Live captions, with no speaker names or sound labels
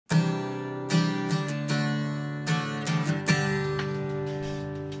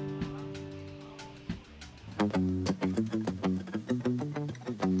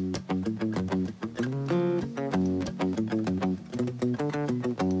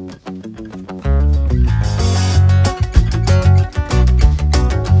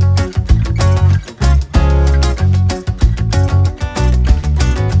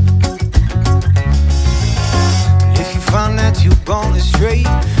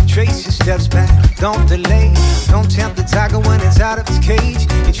Steps back, don't delay. Don't tempt the tiger when it's out of its cage.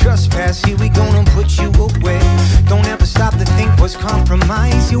 You trespass, here we gonna put you away. Don't ever stop to think what's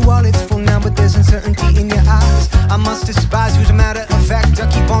compromised. Your wallet's full now, but there's uncertainty in your eyes. I must despise you, as a matter of fact. I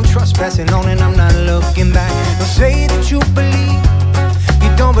keep on trespassing on and I'm not looking back. Don't say that you believe,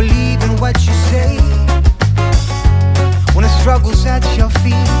 you don't believe in what you say. When the struggle's at your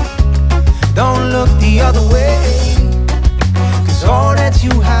feet, don't look the other way. Cause all that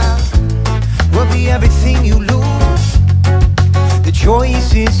you have will be everything you lose. The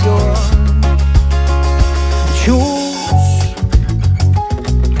choice is yours. Choose.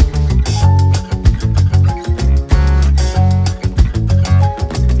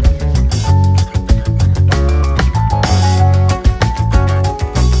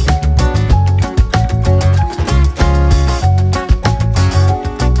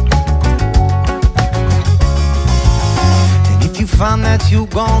 And if you find that you've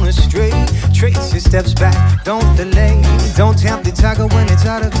gone astray, trace your steps back, don't delay. Don't tempt the tiger when it's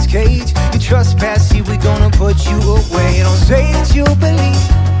out of its cage. You trespass, see we gonna put you away. Don't say that you believe,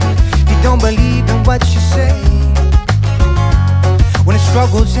 you don't believe in what you say. When the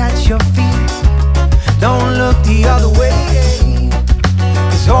struggle's at your feet, don't look the other way.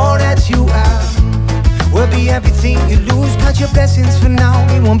 Cause all that you have will be everything you lose. Got your blessings for now,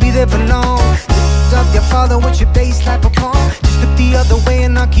 they won't be there for long. Lift up your father with your bass like a palm. Just look the other way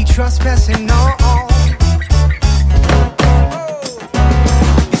and I'll keep trespassing on.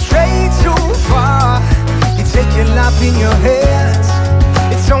 It's straight too far. You take your life in your hands.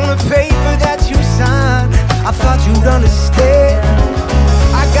 It's on the paper that you signed. I thought you'd understand.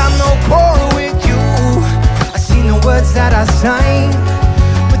 I got no quarrel with you. I seen the words that I signed.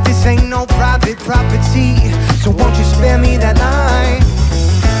 But this ain't no private property, so won't you spare me that line?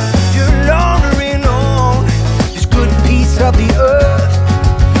 You're laundering on this good piece of the earth,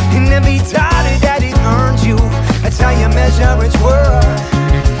 and every dollar that it earned you, that's how you measure its worth.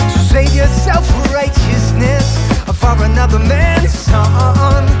 So save yourself for righteousness for another man's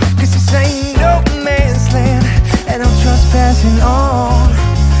son. Cause this ain't no man's land, and I'm trespassing on,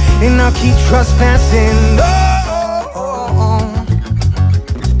 and I'll keep trespassing on.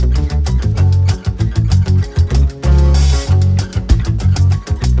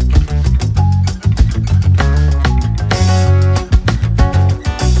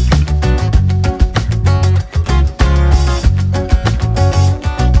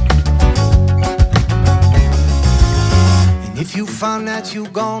 Found that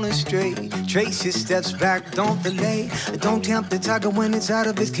you've gone astray. Trace your steps back, don't delay. Don't tempt the tiger when it's out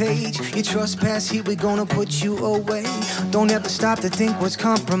of his cage. You trespass, here we gonna put you away. Don't ever stop to think what's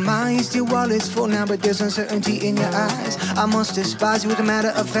compromised. Your wallet's full now, but there's uncertainty in your eyes. I must despise you, as a matter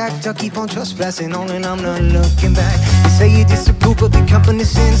of fact. I keep on trespassing on and I'm not looking back. You say you disapprove of the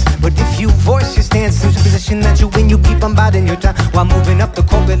company's sins, but if you voice your stance, lose the position that you win. You keep on biding your time while moving up the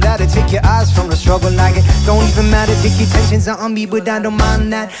corporate ladder. Take your eyes from the struggle like it don't even matter. Take your tensions on me, but I don't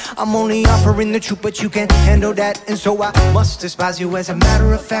mind that. I'm only offering the truth, but you can't handle that. And so I must despise you, as a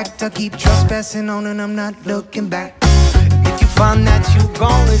matter of fact. I keep trespassing on and I'm not looking back. If you find that you've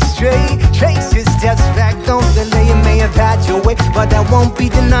gone astray, trace your steps back, don't delay. You may have had your way, but that won't be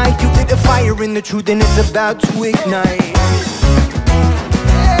denied. You lit a fire in the truth and it's about to ignite.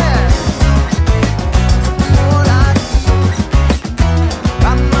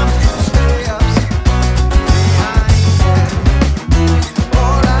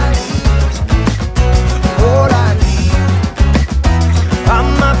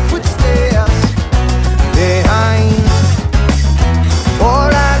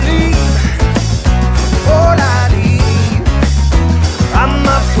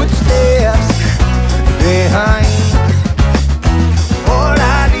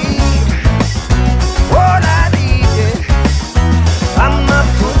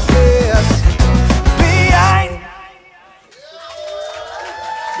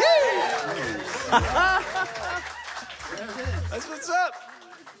 That's what's up.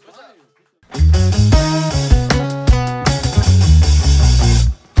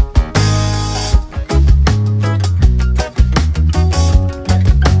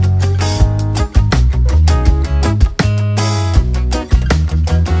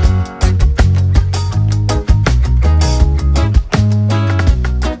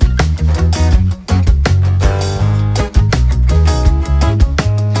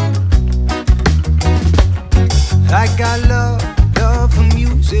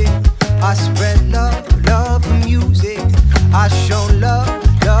 I spread love, love for music. I show love,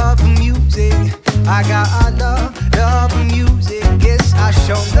 love for music. I got love, love for music. Yes, I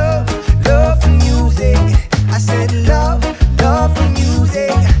show love, love for music. I said love, love for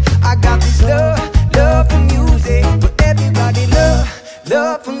music. I got this love, love for music. But everybody love,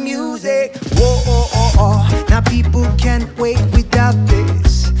 love for music. Whoa, oh, oh, oh. Now people can't wait without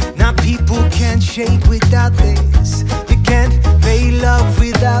this. Now people can't shake without this. You can't pay love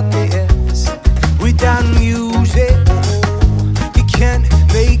without this. Without music, you can't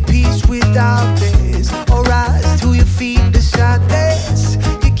make peace without this. Or rise to your feet beside this.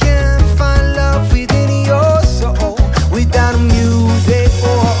 You can't find love within your soul without music.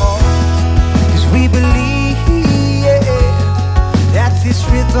 Cause we believe that this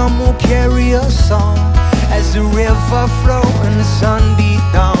rhythm will carry us on. As the river flow and the sun beat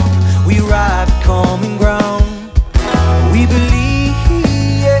down, we ride common ground. We believe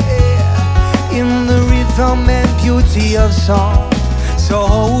in the rhythm and beauty of song. So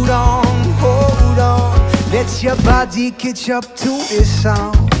hold on, let your body catch up to this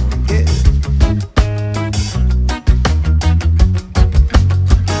sound. Yeah.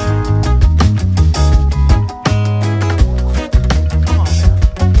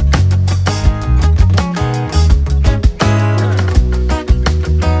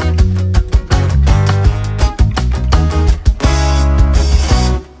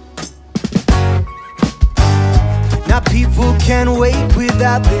 Can't wait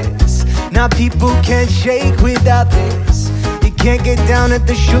without this. Now people can't shake without this. You can't get down at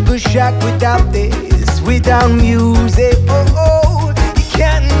the Sugarshack without this. Without music, oh, oh. You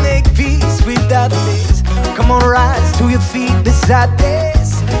can't make peace without this. Come on, rise to your feet beside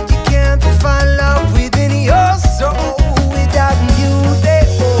this. You can't find love within your soul without music,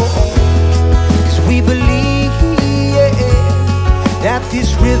 oh, oh. Cause we believe that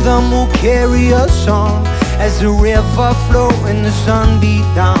this rhythm will carry us on. As the river flow and the sun beat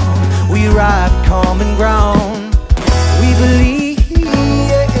down, we ride common ground. We believe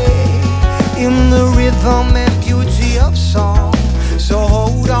in the rhythm and beauty of song. So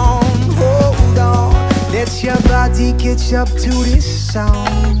hold on, let your body catch up to this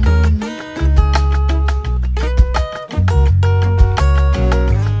sound.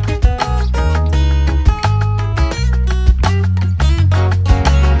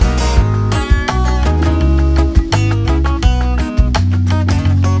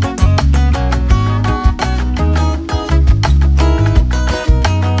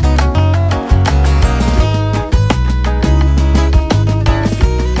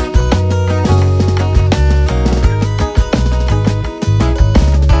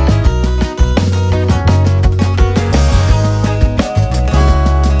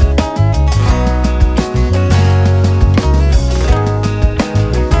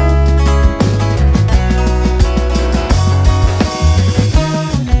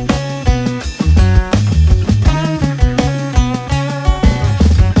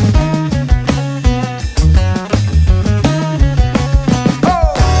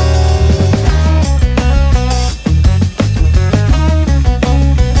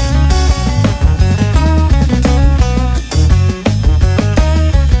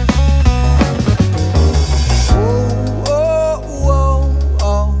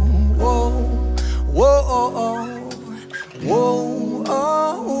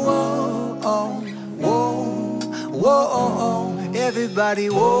 Everybody,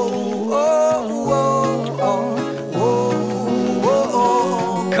 whoa, whoa, whoa, whoa, whoa,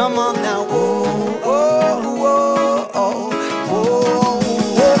 whoa. Come on now, whoa, whoa, whoa, whoa,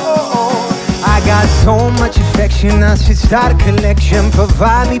 whoa. I got so much affection, I should start a collection.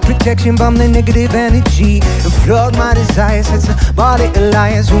 Provide me protection from the negative energy and flood my desires. It's a body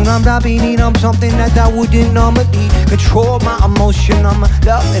alliance. When I'm dropping I'm something that I wouldn't normally control my emotion. I'm a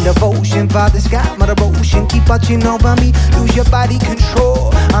love and devotion. Father's got my devotion. Keep watching over me, lose your body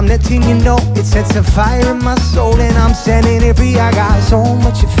control. I'm letting you know it sets a fire in my soul, and I'm setting it free. I got so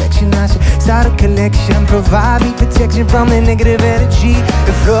much affection, I should start a collection. Provide me protection from the negative energy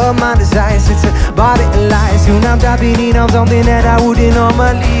and flood my desires. It's a body alliance. When I'm dropping I'm something that I wouldn't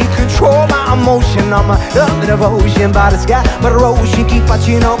normally control my emotion. I'm a love and devotion. Father's got my devotion. Keep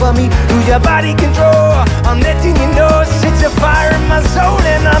watching over me, lose your body control. I'm letting you know it sets a fire in my soul,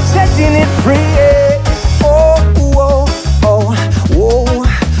 and I'm setting it free. Oh, whoa, oh, whoa,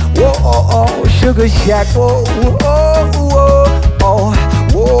 whoa, oh, oh, Sugarshack. Whoa, oh, whoa, oh,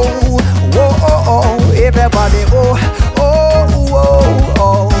 whoa, whoa, oh, oh, everybody. Oh, oh, whoa,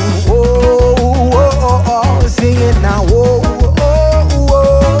 oh, whoa, whoa, oh, oh, sing it now. Whoa, oh, whoa,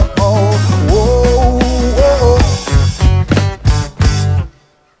 oh, whoa, whoa, oh.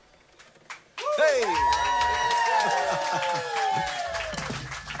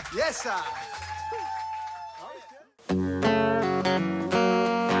 side.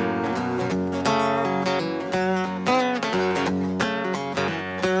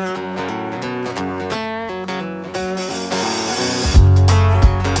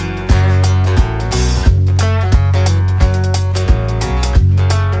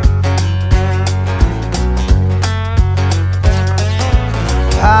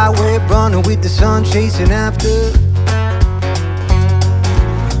 Highway running with the sun chasing after.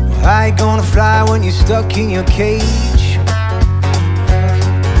 I ain't gonna fly when you're stuck in your cage.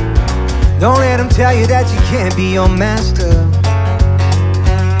 Don't let them tell you that you can't be your master.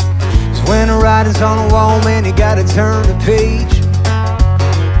 'Cause when the writing's on the wall, man, you gotta turn the page.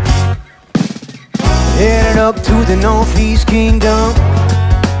 Headed up to the Northeast Kingdom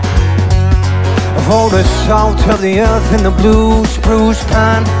of all the salt of the earth and the blue spruce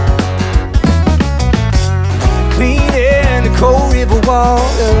pine. Clean air and the cold river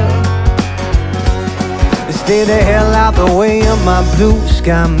water. Stay the hell out the way of my blue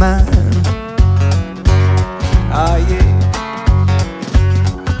sky mind. Ah, yeah.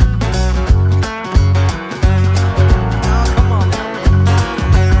 Oh, come on now.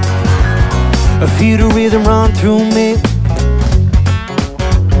 I feel the rhythm run through me.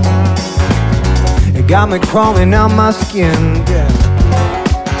 It got me crawling out my skin, yeah.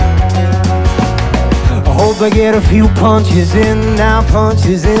 I hope I get a few punches in now,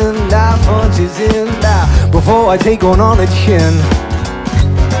 punches in now, punches in now, before I take one on the chin.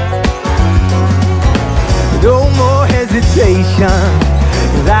 No more hesitation,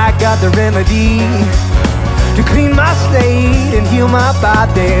 'cause I got the remedy to clean my slate and heal my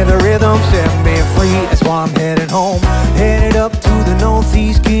body. The rhythm set me free. That's why I'm heading home, headed up to the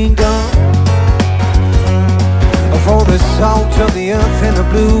Northeast Kingdom of all the salt of the earth and the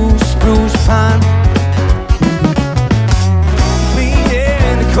blue spruce pine.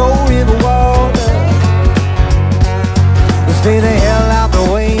 Cold river water. Stay the hell out the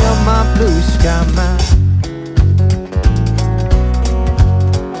way of my blue sky mind.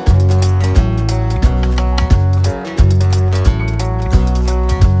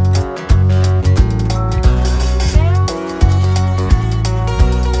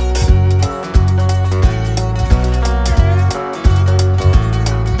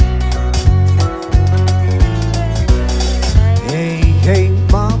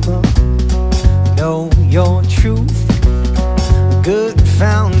 Your truth, good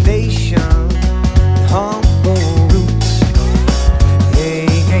foundation, humble roots. Hey,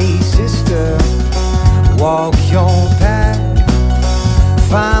 hey, sister, walk your path.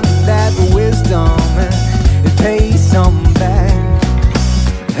 Find that wisdom and it pays some back.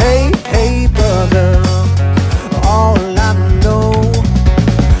 Hey, hey, brother, all I know,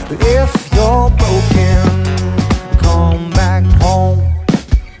 if you're broken, come back home.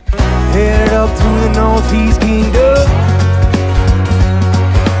 Headed up to the Northeast Kingdom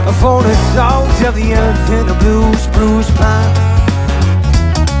for the salt of the earth and the blue spruce pine.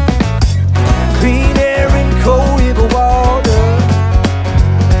 Clean air and cold river water.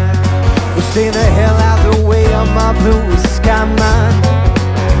 We'll stay the hell out the way of my blue sky mind.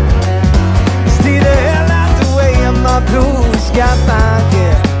 Stay the hell out the way of my blue sky mind,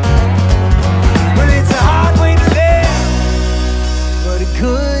 yeah. Well, it's a hard way to live, but a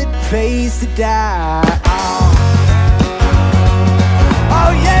good place to die.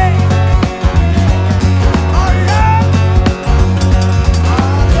 Oh yeah. Oh yeah.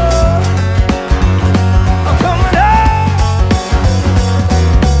 Oh yeah. I'm coming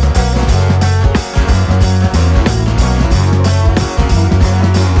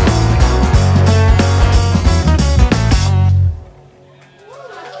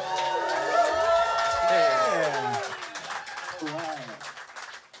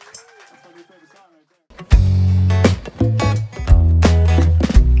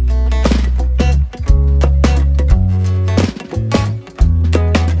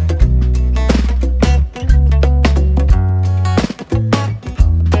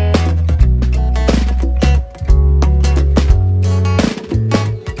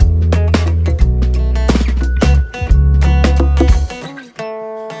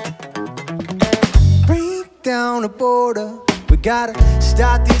down the border. We gotta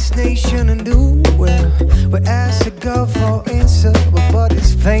start this nation anew. We're asked to go for answer, but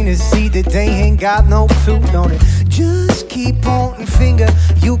it's plain to see that they ain't got no clue, don't it? Just keep pointing finger,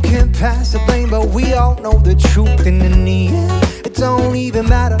 you can pass the blame, but we all know the truth, and in the end, it don't even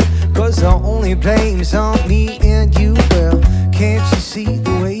matter, 'cause the only blame's on me and you. Well, can't you see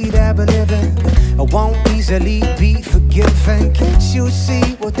the way that we're living? I won't easily be forgiven. Can't you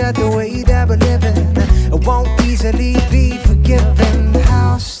see what that the way that we're living? I won't easily be forgiven.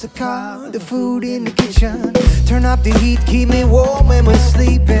 house, the car, the food in the kitchen. Turn up the heat, keep me warm when we're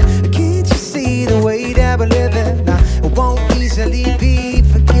sleeping. Can't you see the way that we're living? It won't easily be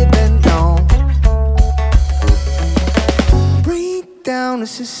forgiven, no. Break down the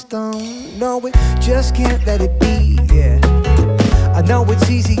system, no, we just can't let it be, yeah. I know it's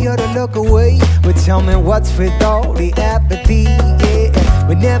easier to look away, but tell me what's with all the apathy, yeah.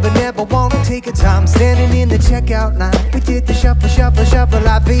 We never wanna take a time standing in the checkout line. We did the shuffle,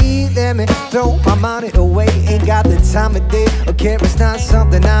 I be let me throw my money away. Ain't got the time of day, okay, it's not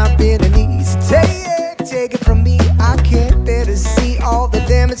something I really need. So take it from me, I can't bear to see all the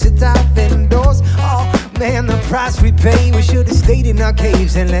damage that I've endorsed. Oh man, the price we pay, we should've stayed in our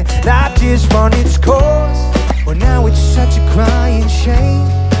caves and let life just run its course. Well, now it's such a crying shame,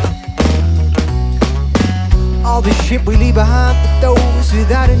 all the shit we leave behind for those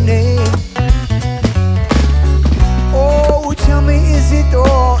without a name. Oh, tell me, is it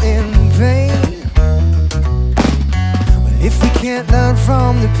all in vain? Well, if we can't learn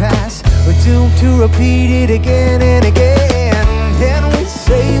from the past, we're doomed to repeat it again and again. Then we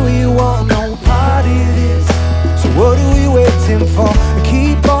say we want no part of this, so what are we waiting for?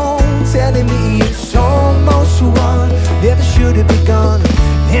 Keep on telling me it's almost one, never should have begun.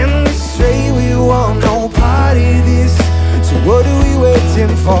 And we say we want no part of this, so what are we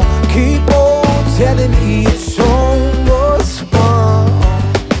waiting for? Keep on telling me it's almost one.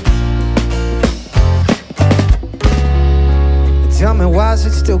 Tell me, why is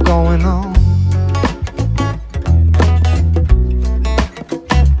it still going on?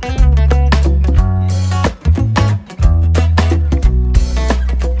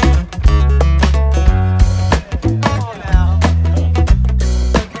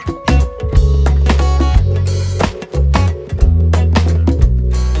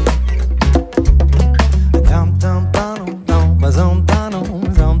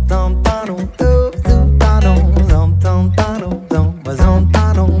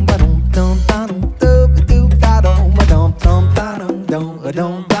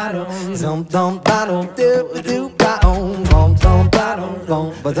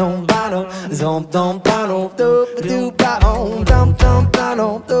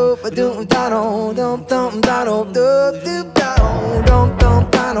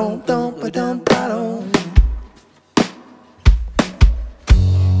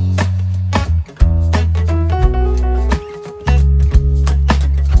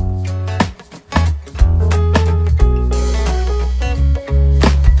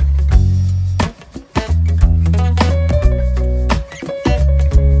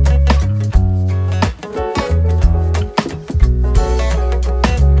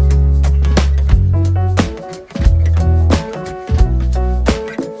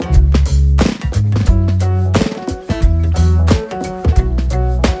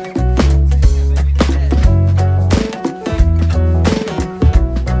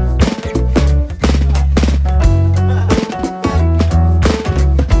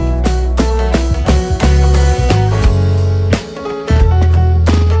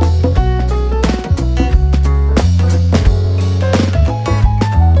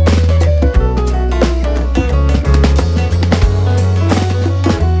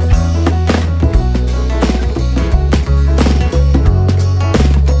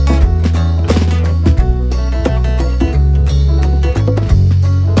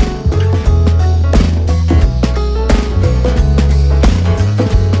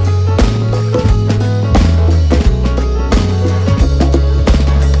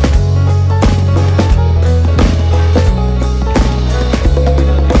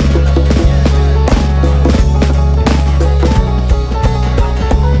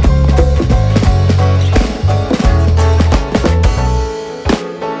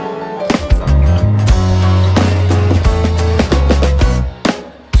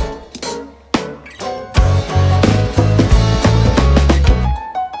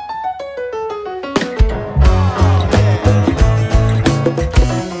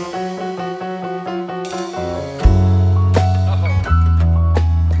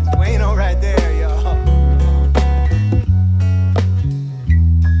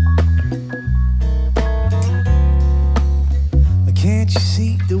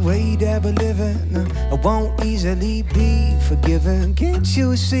 Easily be forgiven. Can't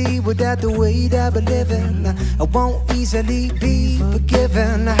you see without the way that we're living, I won't easily be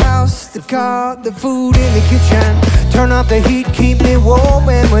forgiven. The house, the car, the food in the kitchen. Turn up the heat, keep me warm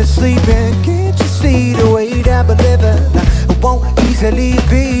when we're sleeping. Can't you see the way that we're living, I won't easily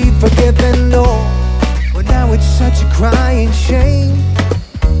be forgiven, no. Well, now it's such a crying shame,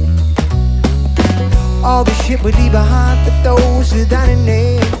 all the shit we leave behind for those close without a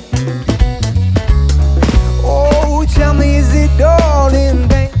name. Oh, tell me, is it all in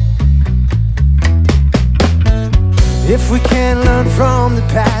vain? If we can't learn from the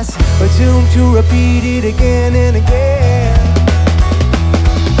past, we're doomed to repeat it again and again.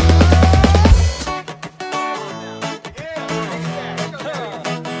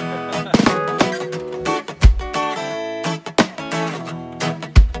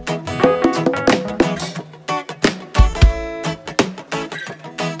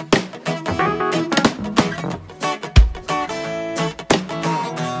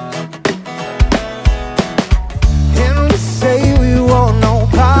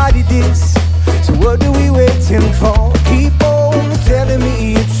 For keep on telling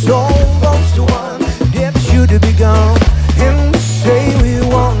me it's almost one. Never should have begun. And we say we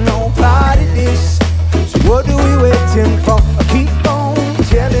want no part of this. So what are we waiting for? Keep on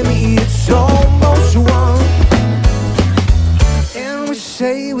telling me it's almost one. And we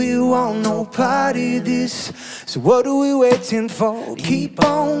say we want no part of this. So what are we waiting for? Keep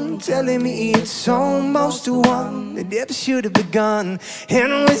on telling me it's almost one. It never should have begun.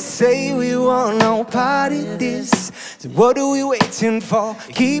 And we say we want no part of this. So what are we waiting for?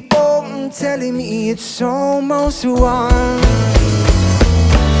 Keep on telling me it's almost one.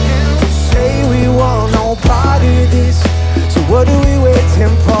 And we say we want no part of this. So what are we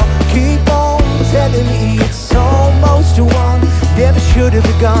waiting for? Keep on telling me it's almost one. Never should have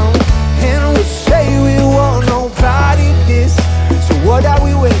begun. And we say we want no part of this. So what are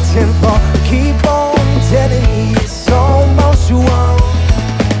we waiting for? Keep on telling me it's almost one.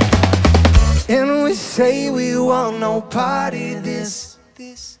 And we say we want no part of this.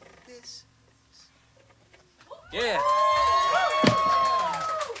 Yeah.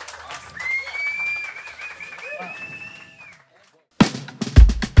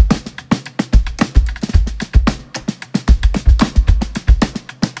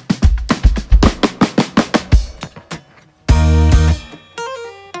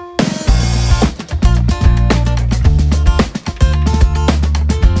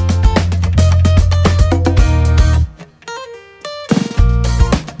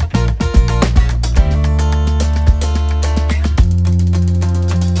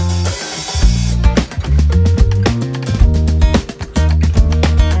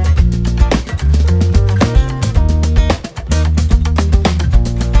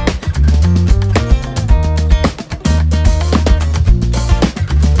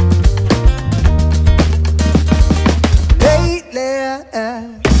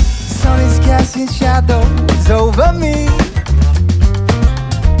 Shadows over me.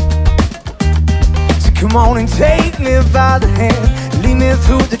 So come on and take me by the hand, lead me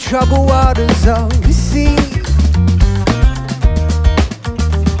through the troubled waters of the sea.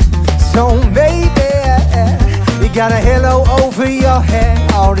 So maybe you got a halo over your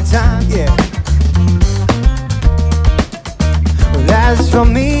head all the time, yeah. Well, as for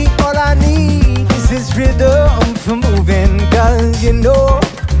me, all I need is this rhythm for moving. Cause you know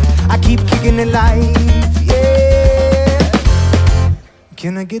I keep kicking it life, yeah.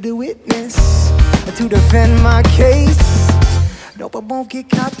 Can I get a witness to defend my case? Nope, I won't get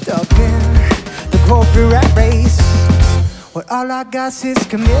caught up in the corporate rat race. Well, all I got is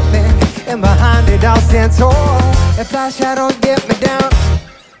commitment, and behind it I'll stand tall. If I shadow get me down,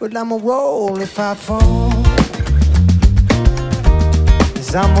 well, I'ma roll if I fall.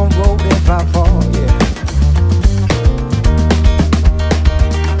 Cause I'ma roll if I fall, yeah.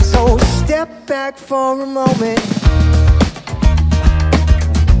 So step back for a moment.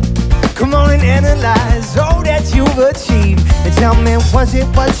 Come on and analyze all that you've achieved, and tell me, was it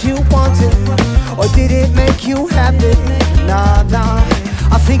what you wanted, or did it make you happy? Nah,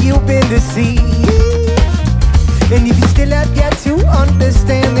 I think you've been deceived. And if you still have yet to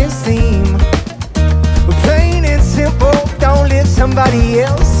understand this theme, plain and simple, don't live somebody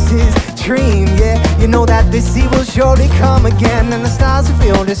else's dream. Yeah, you know that the sea will surely come again, and the stars will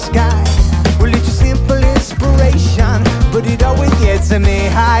fill the sky. Well, it's a simple inspiration, but it always gets me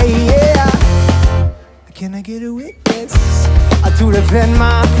high, yeah. Can I get a witness to defend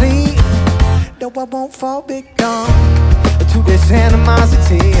my plea? No, I won't fall victim to this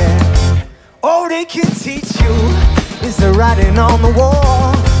animosity, yeah. All they can teach you is the writing on the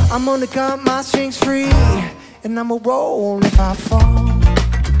wall. I'm gonna cut my strings free, and I'ma roll if I fall.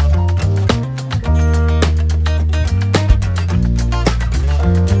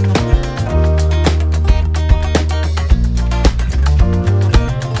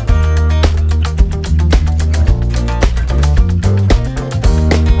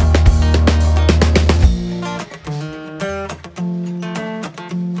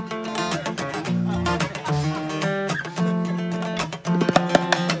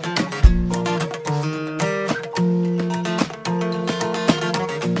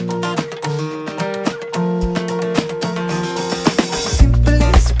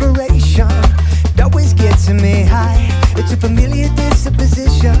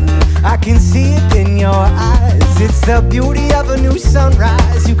 It's the beauty of a new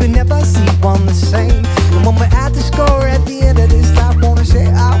sunrise. You can never see one the same. And when we're at the score at the end of this, I wanna say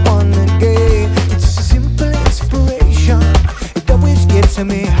I won the game. It's a simple inspiration. It always gets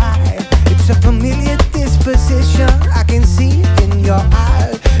me high. It's a familiar disposition. I can see it in your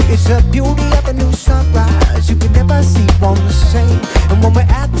eyes. It's the beauty of a new sunrise. You can never see one the same. And when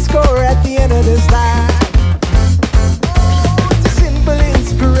we're at the score at the end of this line, it's a simple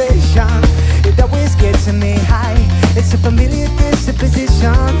inspiration. It always gets me high. It's a familiar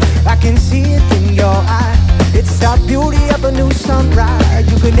disposition. I can see it in your eye. It's the beauty of a new sunrise.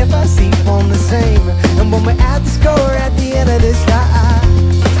 You can never see one the same. And when we're at the score at the end of this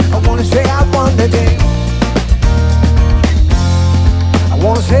line, I wanna say I won the game. I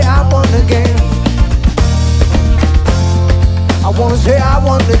wanna say I won the game. I wanna say I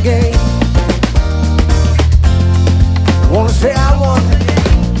won the game. I wanna say I won the game.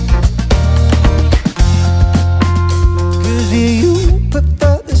 'Cause if you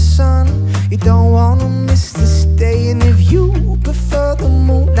prefer the sun, you don't wanna miss this day. And if you prefer the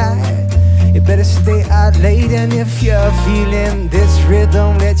moonlight, you better stay out late. And if you're feeling this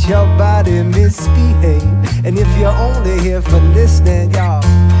rhythm, let your body misbehave. And if you're only here for listening, y'all,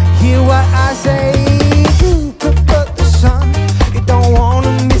 hear what I say. You prefer the sun, you don't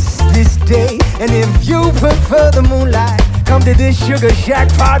wanna miss this day. And if you prefer the moonlight, come to this Sugarshack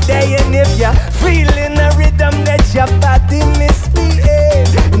party. And if you're feeling the rhythm, let your body misbehave.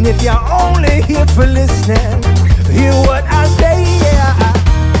 And if you're only here for listening, hear what I say, yeah.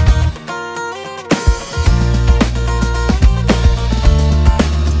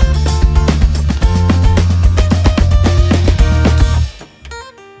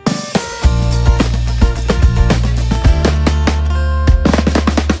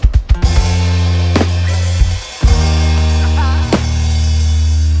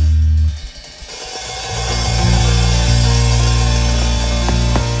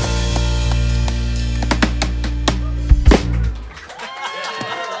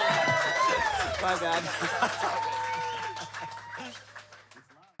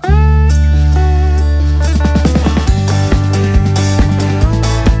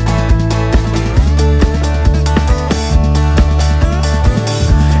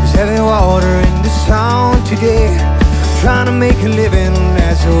 Trying to make a living,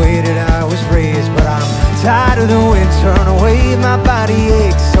 that's the way that I was raised. But I'm tired of the wind, turn away, my body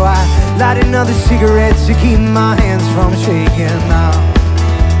aches. So I light another cigarette to keep my hands from shaking now.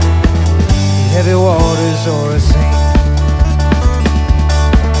 Heavy waters or a saint.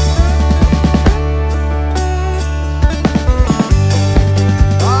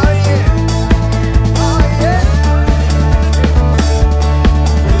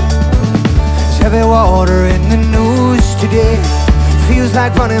 Heavy water in the news today. Feels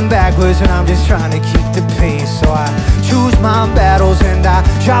like running backwards and I'm just trying to keep the pace. So I choose my battles and I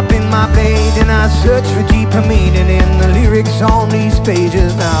chop in my blade. And I search for deeper meaning in the lyrics on these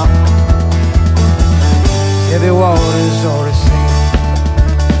pages now. Heavy waters or the same.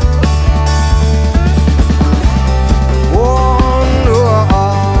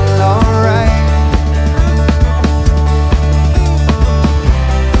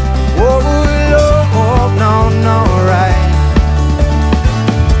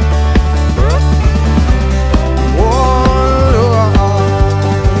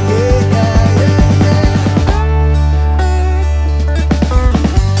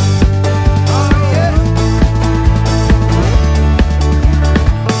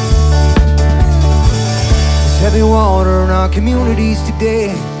 Water in our communities today.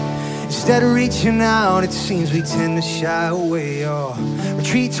 Instead of reaching out, it seems we tend to shy away or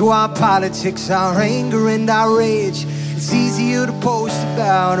retreat to our politics, our anger and our rage. It's easier to post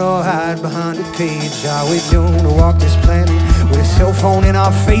about or hide behind a page. Are we doomed to walk this planet with a cell phone in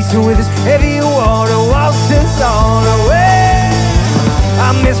our face or with this heavy water washes all away?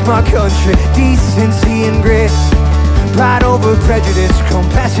 I miss my country, decency and grace, pride over prejudice,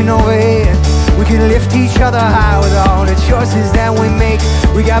 compassion over hate. We can lift each other high with all the choices that we make.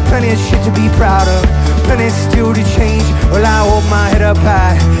 We got plenty of shit to be proud of, plenty still to change. Well, I hold my head up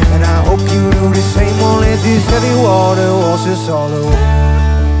high, and I hope you do the same. Won't let this heavy water wash us all away.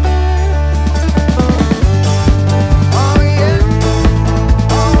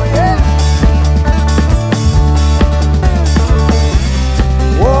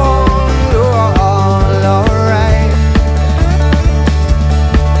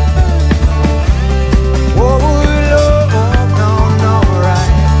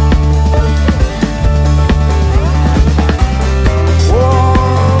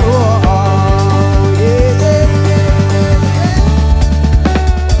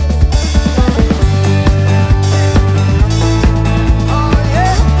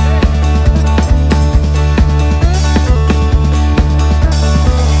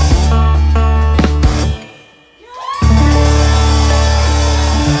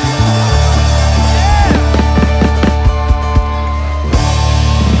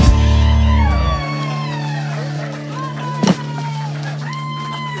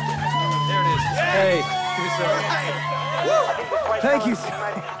 Hey, give me some. Thank you.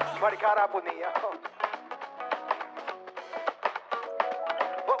 Somebody caught up with me, yo.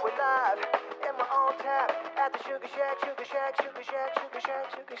 But we're live in my own tap at the Sugarshack, Sugarshack, Sugarshack,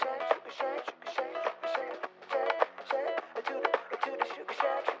 Sugarshack, Sugarshack, Sugarshack, Sugarshack, Sugarshack, Sugarshack, to the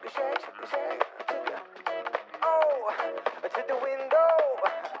Sugarshack, Sugarshack, Sugarshack, to the window,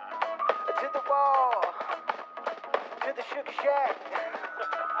 to the wall, to the Sugarshack.